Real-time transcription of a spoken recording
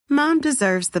Mom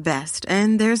deserves the best,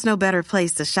 and there's no better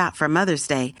place to shop for Mother's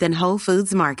Day than Whole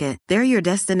Foods Market. They're your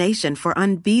destination for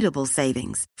unbeatable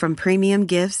savings, from premium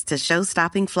gifts to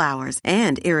show-stopping flowers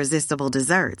and irresistible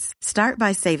desserts. Start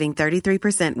by saving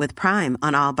 33% with Prime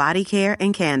on all body care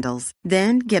and candles.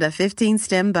 Then get a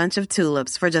 15-stem bunch of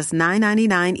tulips for just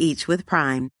 $9.99 each with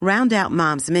Prime. Round out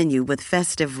Mom's menu with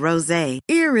festive rosé,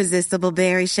 irresistible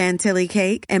berry chantilly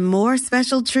cake, and more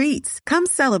special treats. Come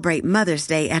celebrate Mother's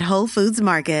Day at Whole Foods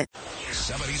Market.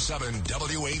 77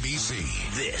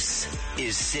 WABC. This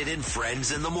is Sid and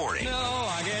Friends in the Morning. No,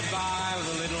 I get by with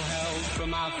a little help from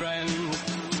my friends.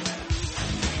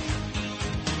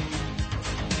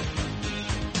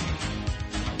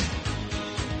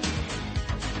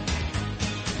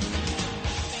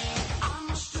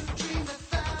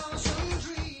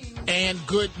 And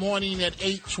good morning at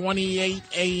 8:28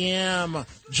 a.m.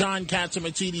 John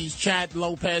Catsimatidis, Chad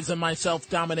Lopez, and myself,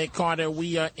 Dominic Carter.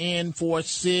 We are in for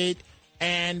Sid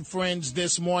and Friends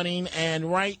this morning. And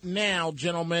right now,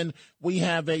 gentlemen, we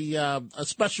have a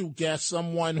special guest,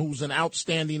 someone who's an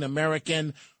outstanding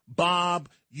American, Bob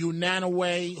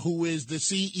Unanue, who is the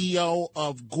CEO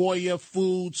of Goya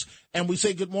Foods. And we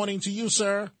say good morning to you,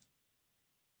 sir.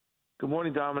 Good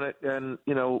morning, Dominic. And,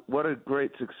 what a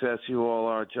great success you all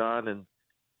are, John. And,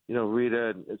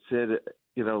 Rita and Sid,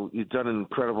 you've done an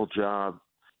incredible job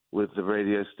with the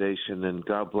radio station, and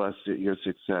God bless your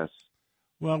success.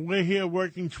 Well, we're here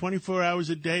working 24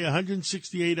 hours a day,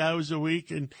 168 hours a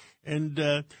week. And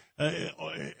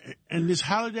this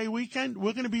holiday weekend,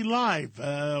 we're going to be live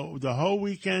the whole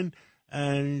weekend.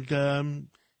 And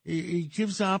it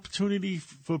gives the opportunity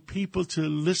for people to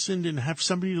listen and have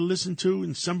somebody to listen to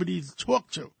and somebody to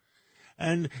talk to.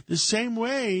 And the same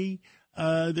way,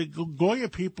 the Goya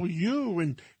people, you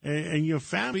and your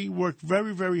family worked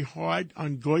very, very hard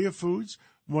on Goya Foods,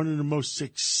 one of the most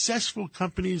successful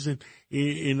companies in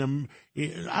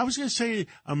I was going to say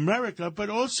America, but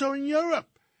also in Europe.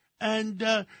 And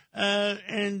the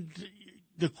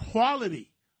quality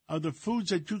of the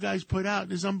foods that you guys put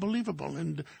out is unbelievable.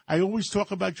 And I always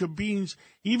talk about your beans.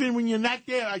 Even when you're not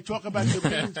there, I talk about your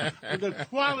beans, the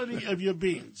quality of your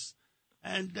beans.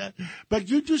 And but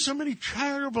you do so many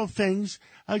charitable things.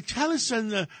 Tell us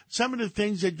some of the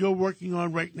things that you're working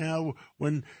on right now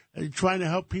when trying to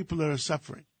help people that are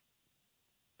suffering.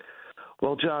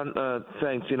 Well, John,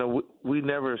 thanks. We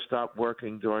never stopped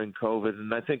working during COVID,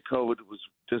 and I think COVID was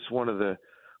just one of the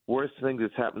worst things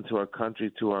that's happened to our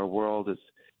country, to our world. It's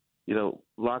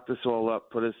locked us all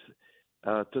up,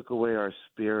 took away our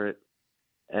spirit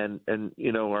and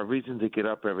our reason to get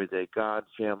up every day, God,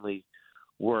 family,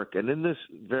 work. And in this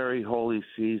very holy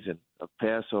season of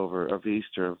Passover, of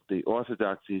Easter, of the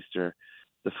Orthodox Easter,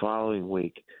 the following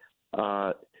week,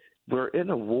 we're in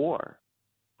a war.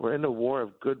 We're in a war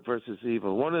of good versus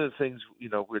evil. One of the things,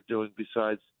 we're doing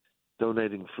besides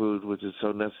donating food, which is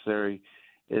so necessary,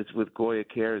 is with Goya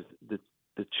Cares, the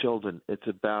children. It's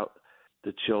about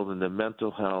the children, the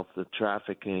mental health, the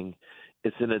trafficking.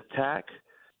 It's an attack,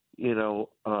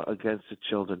 against the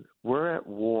children. We're at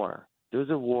war. There's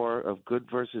a war of good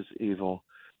versus evil.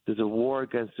 There's a war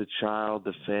against the child,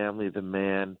 the family, the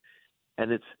man.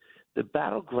 And it's the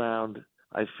battleground,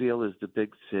 I feel, is the big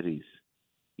cities.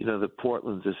 The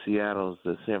Portlands, the Seattles,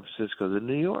 the San Francisco, the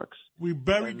New Yorks. We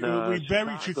buried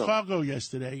Chicago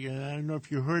yesterday. I don't know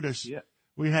if you heard us. Yeah.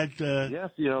 We had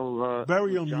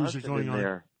burial music going on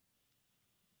there.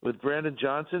 With Brandon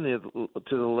Johnson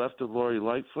to the left of Lori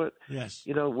Lightfoot. Yes.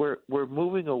 We're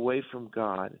moving away from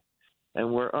God,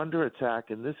 and we're under attack.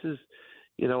 And this is,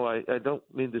 I don't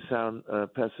mean to sound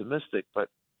pessimistic, but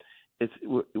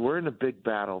we're in a big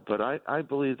battle. But I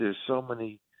believe there's so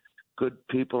many good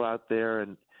people out there,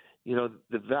 and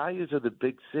the values of the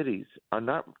big cities do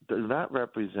not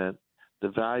represent the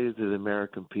values of the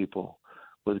American people.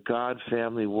 With God,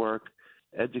 family, work,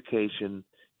 education,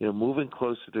 moving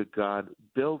closer to God,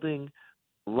 building,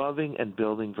 loving and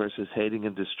building versus hating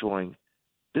and destroying.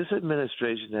 This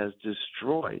administration has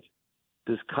destroyed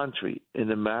this country in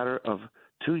a matter of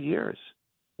 2 years.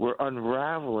 We're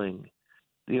unraveling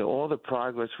all the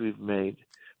progress we've made.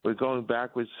 We're going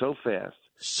backwards so fast.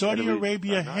 Saudi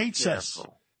Arabia hates us.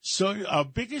 So our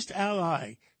biggest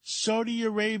ally, Saudi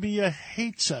Arabia,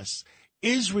 hates us.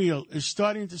 Israel is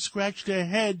starting to scratch their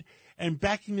head and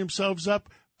backing themselves up,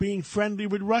 being friendly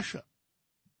with Russia.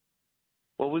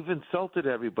 Well, we've insulted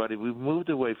everybody. We've moved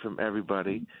away from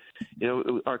everybody.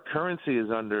 Our currency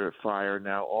is under fire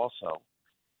now also.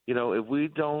 If we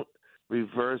don't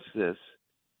reverse this,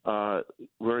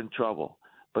 we're in trouble.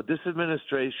 But this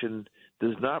administration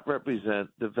does not represent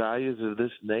the values of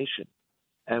this nation.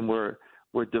 And we're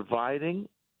dividing.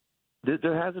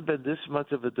 There hasn't been this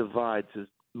much of a divide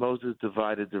Moses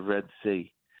divided the Red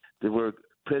Sea. They were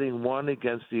pitting one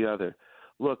against the other.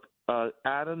 Look,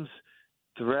 Adams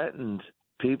threatened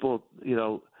people,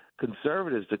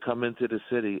 conservatives to come into the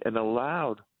city and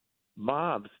allowed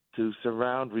mobs to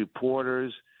surround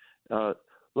reporters.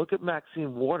 Look at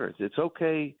Maxine Waters. It's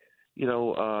okay,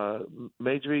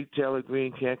 Marjorie Taylor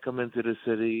Greene can't come into the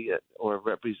city or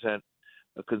represent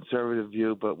a conservative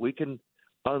view, but we can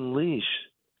unleash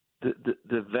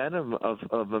the venom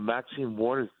of a Maxine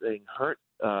Waters saying hurt,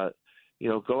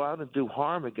 go out and do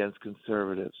harm against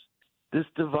conservatives. This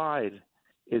divide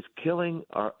is killing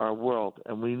our world,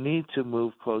 and we need to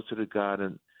move closer to God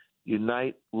and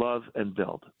unite, love, and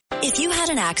build. If you had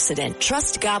an accident,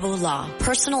 trust Gabo Law,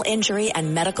 personal injury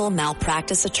and medical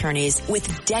malpractice attorneys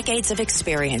with decades of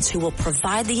experience who will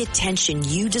provide the attention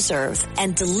you deserve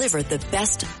and deliver the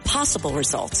best possible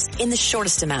results in the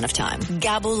shortest amount of time.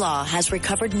 Gabo Law has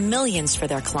recovered millions for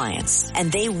their clients,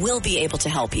 and they will be able to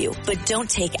help you. But don't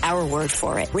take our word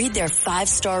for it. Read their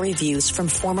 5-star reviews from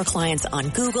former clients on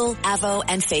Google, Avo,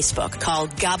 and Facebook. Call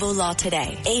Gabo Law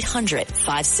today,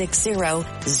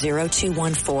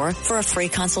 800-560-0214 for a free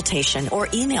consultation, or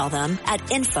email them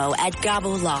at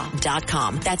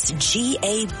info@gabolaw.com. That's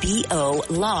GABO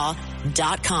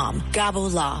law.com.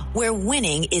 Gabo Law, where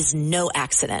winning is no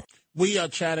accident. We are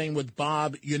chatting with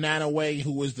Bob Unanue,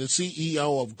 who is the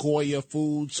CEO of Goya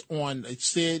Foods, on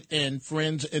Sid and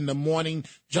Friends in the Morning.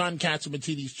 John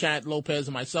Catsimatidis, Chad Lopez,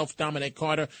 and myself, Dominic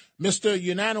Carter. Mr.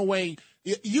 Unanue,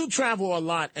 you travel a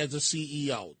lot as a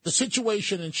CEO. The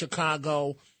situation in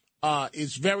Chicago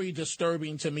is very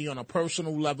disturbing to me on a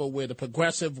personal level, where the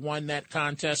progressive won that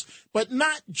contest, but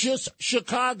not just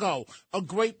Chicago. A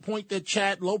great point that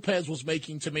Chad Lopez was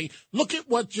making to me. Look at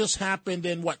what just happened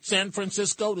in San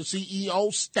Francisco. The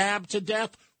CEO stabbed to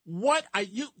death.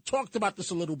 You talked about this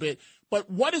a little bit, but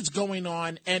what is going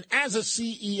on? And as a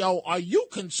CEO, are you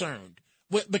concerned?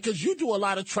 Because you do a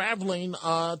lot of traveling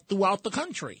throughout the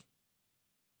country.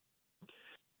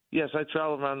 Yes, I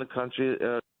travel around the country.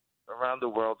 Around the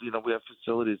world, we have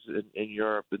facilities in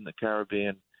Europe and the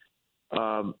Caribbean,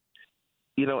 and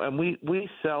we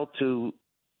sell to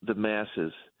the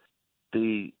masses.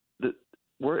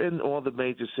 We're in all the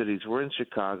major cities. We're in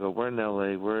Chicago. We're in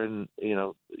L.A. We're in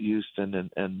Houston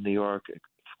and New York,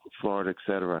 Florida,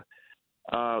 etc.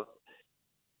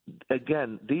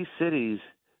 Again, these cities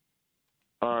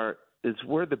it's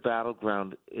where the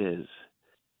battleground is,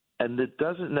 and it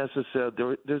doesn't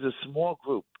necessarily. There's a small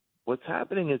group. What's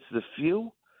happening is the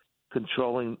few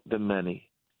controlling the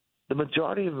many. The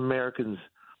majority of Americans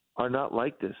are not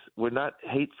like this. We're not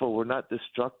hateful. We're not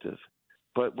destructive.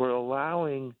 But we're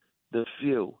allowing the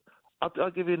few. I'll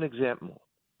give you an example.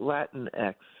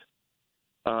 Latinx.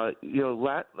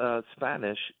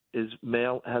 Spanish is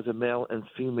male, has a male and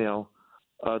female.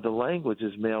 The language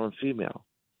is male and female.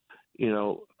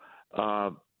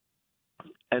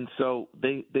 And so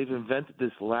they've invented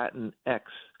this Latinx,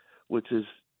 which is,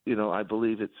 I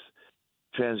believe it's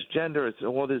transgender. It's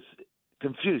all this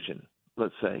confusion,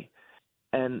 let's say.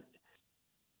 And,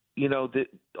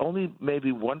 only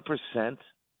maybe 1%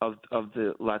 of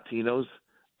the Latinos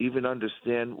even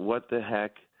understand what the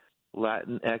heck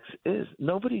Latinx is.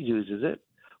 Nobody uses it.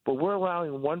 But we're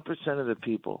allowing 1% of the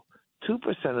people, 2%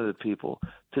 of the people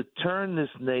to turn this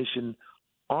nation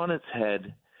on its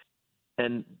head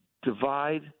and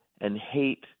divide and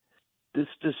hate. This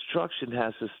destruction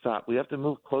has to stop. We have to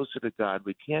move closer to God.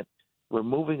 We're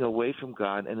moving away from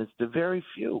God, and it's the very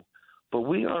few. But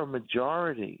we are a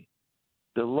majority.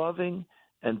 The loving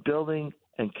and building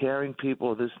and caring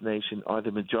people of this nation are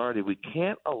the majority. We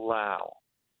can't allow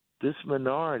this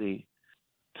minority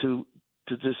to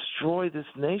destroy this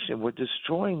nation. We're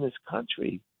destroying this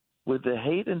country with the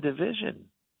hate and division.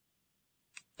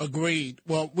 Agreed.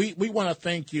 Well, we want to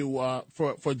thank you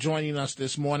for joining us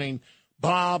this morning.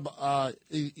 Bob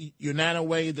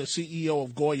Unanue, the CEO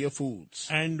of Goya Foods.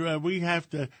 And we have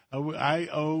to, I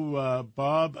owe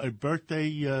Bob a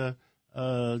birthday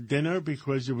dinner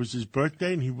because it was his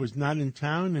birthday and he was not in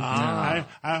town. And I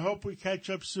hope we catch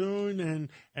up soon and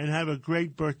have a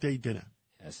great birthday dinner.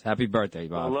 Yes, happy birthday,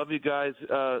 Bob. I love you guys.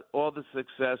 All the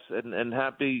success and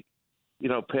happy,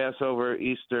 Passover,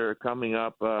 Easter coming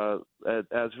up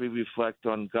as we reflect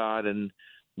on God and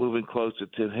moving closer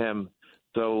to Him.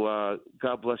 So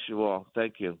God bless you all.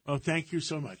 Thank you. Oh, thank you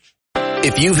so much.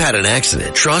 If you've had an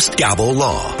accident, trust Gabo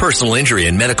Law. Personal injury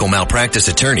and medical malpractice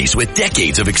attorneys with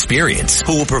decades of experience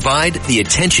who will provide the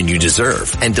attention you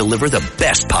deserve and deliver the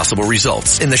best possible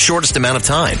results in the shortest amount of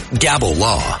time. Gabo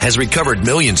Law has recovered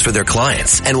millions for their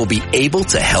clients and will be able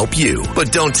to help you.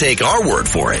 But don't take our word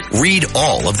for it. Read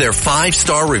all of their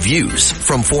 5-star reviews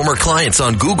from former clients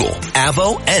on Google,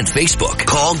 Avo, and Facebook.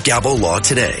 Call Gabo Law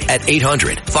today at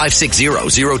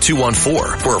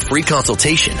 800-560-0214 for a free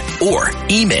consultation or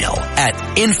email at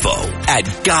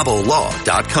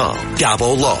info@gabolaw.com.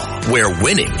 Gabo Law, where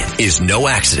winning is no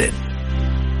accident.